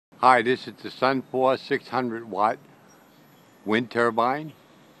Hi, this is the Sun4 600 watt wind turbine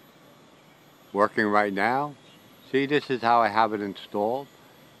working right now. See, this is how I have it installed.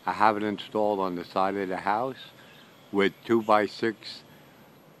 I have it installed on the side of the house with 2x6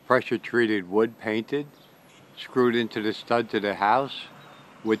 pressure treated wood painted, screwed into the stud to the house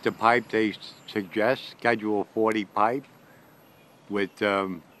with the pipe they suggest, schedule 40 pipe, with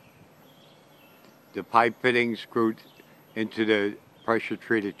the pipe fitting screwed into the pressure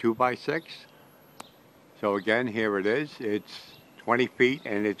treated 2x6. So again, here it is. It's 20 feet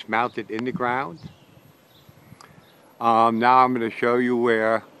and it's mounted in the ground. Now I'm going to show you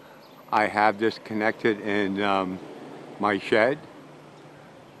where I have this connected in my shed.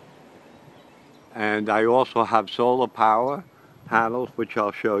 And I also have solar power panels, which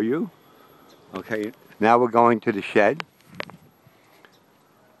I'll show you. Okay, now we're going to the shed.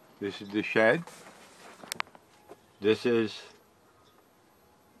 This is the shed. This is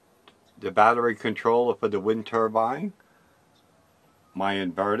the battery controller for the wind turbine, my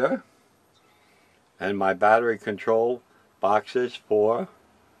inverter, and my battery control boxes for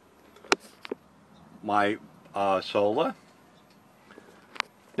my solar.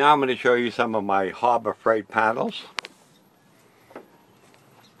 Now I'm going to show you some of my Harbor Freight panels.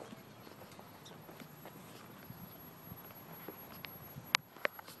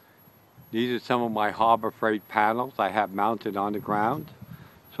 These are some of my Harbor Freight panels I have mounted on the ground,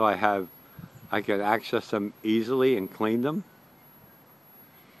 so I can access them easily and clean them.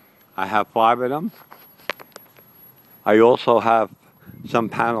 I have 5 of them. I also have some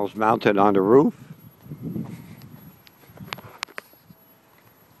panels mounted on the roof.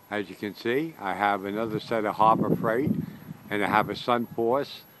 As you can see, I have another set of Harbor Freight, and I have a Sun4,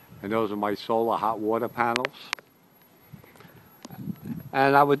 and those are my solar hot water panels.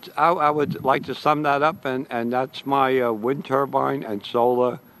 And I would like to sum that up, and that's my wind turbine and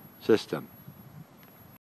solar system.